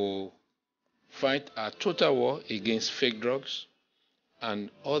 will fight a total war against fake drugs and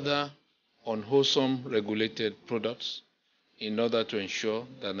other unwholesome regulated products in order to ensure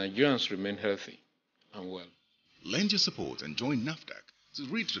that Nigerians remain healthy and well. Lend your support and join NAFDAC to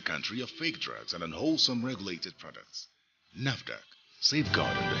rid the country of fake drugs and unwholesome regulated products. NAFDAC,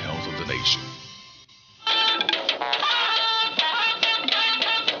 safeguarding the health of the nation.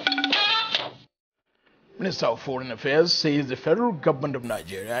 Minister of Foreign Affairs says the federal government of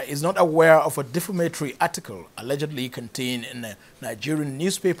Nigeria is not aware of a defamatory article allegedly contained in a Nigerian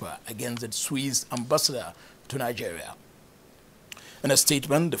newspaper against the Swiss ambassador to Nigeria. In a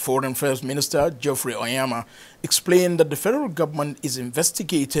statement, the Foreign Affairs Minister, Geoffrey Onyama, explained that the federal government is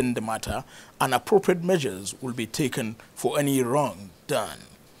investigating the matter and appropriate measures will be taken for any wrong done.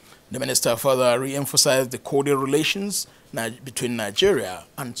 The minister further re-emphasized the cordial relations between Nigeria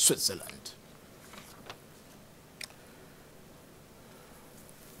and Switzerland.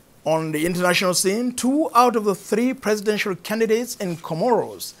 On the international scene, 2 out of the 3 presidential candidates in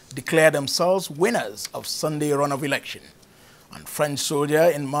Comoros declared themselves winners of Sunday runoff election. And French soldier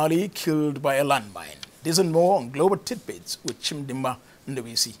in Mali killed by a landmine. This and more on Global Tidbits with Chimdimba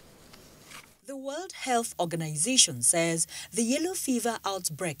Ndewisi. The World Health Organization says the yellow fever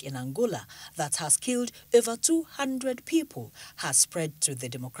outbreak in Angola that has killed over 200 people has spread to the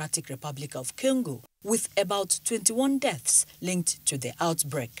Democratic Republic of Congo, with about 21 deaths linked to the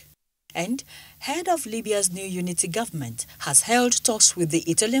outbreak. And head of Libya's new unity government has held talks with the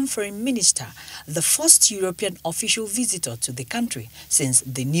Italian foreign minister, the first European official visitor to the country since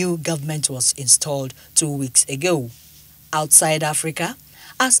the new government was installed 2 weeks ago. Outside Africa,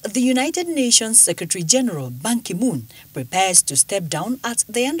 as the United Nations Secretary General Ban Ki-moon prepares to step down at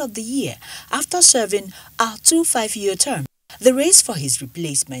the end of the year after serving a 2 5-year term, the race for his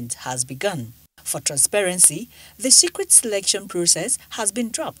replacement has begun. For transparency, the secret selection process has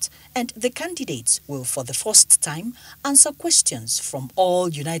been dropped and the candidates will for the first time answer questions from all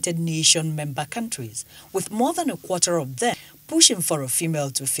United Nations member countries, with more than a quarter of them pushing for a female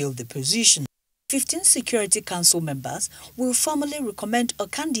to fill the position. 15 Security Council members will formally recommend a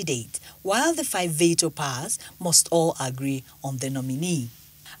candidate, while the 5 veto powers must all agree on the nominee.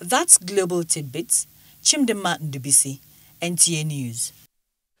 That's Global Tidbits. Chimdema Ndubisi, NTA News.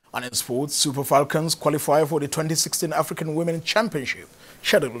 And in sports, Super Falcons qualify for the 2016 African Women Championship,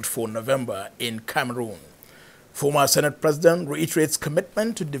 scheduled for November in Cameroon. Former Senate President reiterates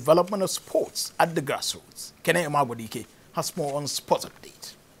commitment to development of sports at the grassroots. Kene Emabodike has more on Sports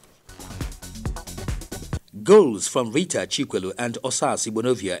Update. Goals from Rita Chikwelu and Osasi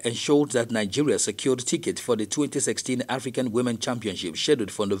Bonovia ensured that Nigeria secured ticket for the 2016 African Women Championship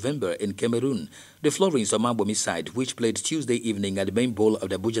scheduled for November in Cameroon. The Florence Omambomi side, which played Tuesday evening at the main bowl of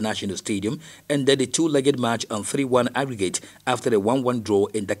the Abuja National Stadium, ended the two-legged match on 3-1 aggregate after a 1-1 draw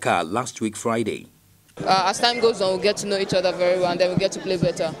in Dakar last week Friday. As time goes on, we'll get to know each other very well and then we'll get to play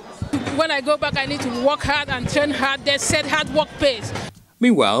better. When I go back, I need to work hard and train hard. They set hard work pace.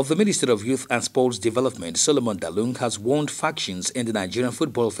 Meanwhile, the Minister of Youth and Sports Development, Solomon Dalung, has warned factions in the Nigerian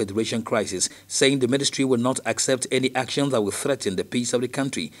Football Federation crisis, saying the ministry will not accept any action that will threaten the peace of the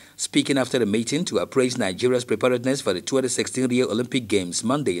country. Speaking after a meeting to appraise Nigeria's preparedness for the 2016 Rio Olympic Games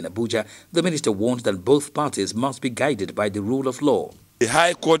Monday in Abuja, the minister warned that both parties must be guided by the rule of law. The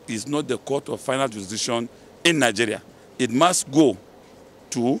High Court is not the court of final jurisdiction in Nigeria. It must go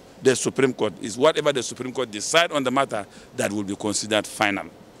to the Supreme Court. Is whatever the Supreme Court decide on the matter that will be considered final.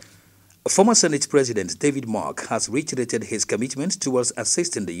 Former Senate President David Mark has reiterated his commitment towards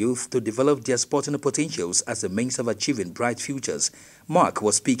assisting the youth to develop their sporting potentials as a means of achieving bright futures. Mark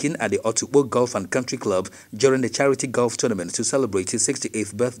was speaking at the Otukpo Golf and Country Club during the charity golf tournament to celebrate his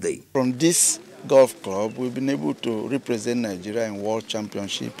 68th birthday. From this golf club, we've been able to represent Nigeria in World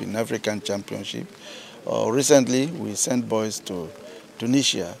Championship, in African Championship. Recently, we sent boys to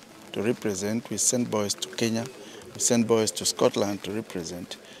Tunisia to represent, we sent boys to Kenya, we sent boys to Scotland to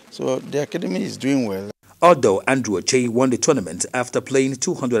represent. So the academy is doing well. Although Andrew Ochei won the tournament after playing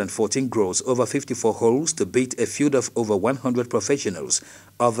 214 grows over 54 holes to beat a field of over 100 professionals,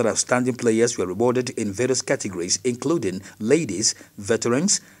 other outstanding players were rewarded in various categories, including ladies,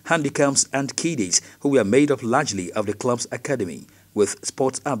 veterans, handicaps, and kiddies, who were made up largely of the club's academy. With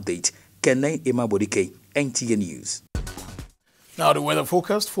Sports Update, Kene Imabodike, NTA News. Now the weather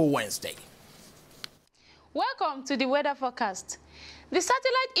forecast for Wednesday. Welcome to the weather forecast. The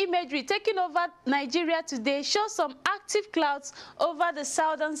satellite imagery taking over Nigeria today shows some active clouds over the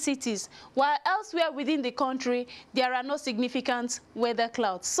southern cities, while elsewhere within the country, there are no significant weather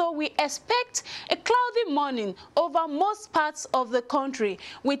clouds. So we expect a cloudy morning over most parts of the country,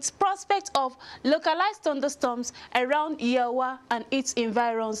 with prospect of localized thunderstorms around Yawa and its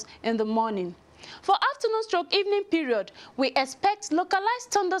environs in the morning. For afternoon/evening period, we expect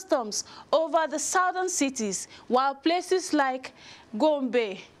localized thunderstorms over the southern cities, while places like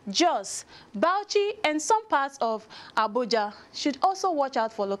Gombe, Jos, Bauchi, and some parts of Abuja should also watch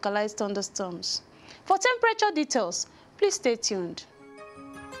out for localized thunderstorms. For temperature details, please stay tuned.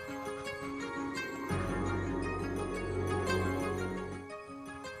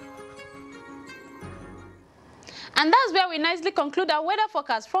 And that's where we nicely conclude our weather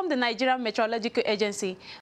forecast from the Nigerian Meteorological Agency.